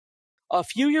A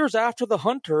few years after the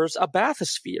hunters, a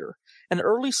bathysphere, an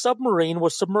early submarine,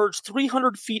 was submerged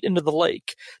 300 feet into the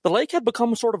lake. The lake had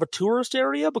become sort of a tourist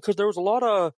area because there was a lot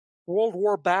of World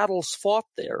War battles fought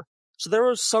there. So there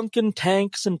was sunken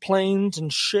tanks and planes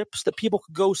and ships that people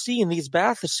could go see in these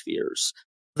bathyspheres.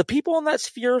 The people in that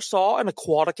sphere saw an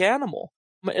aquatic animal.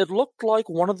 It looked like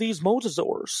one of these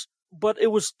mosasaurs, but it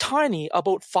was tiny,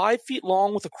 about 5 feet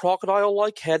long with a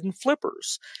crocodile-like head and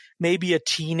flippers. Maybe a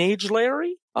teenage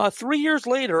Larry? 3 years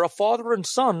later, a father and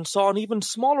son saw an even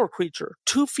smaller creature,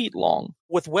 2 feet long,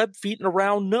 with webbed feet and a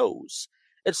round nose.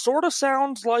 It sort of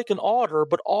sounds like an otter,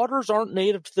 but otters aren't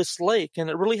native to this lake, and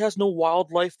it really has no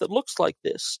wildlife that looks like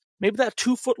this. Maybe that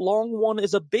 2-foot long one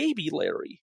is a baby Larry.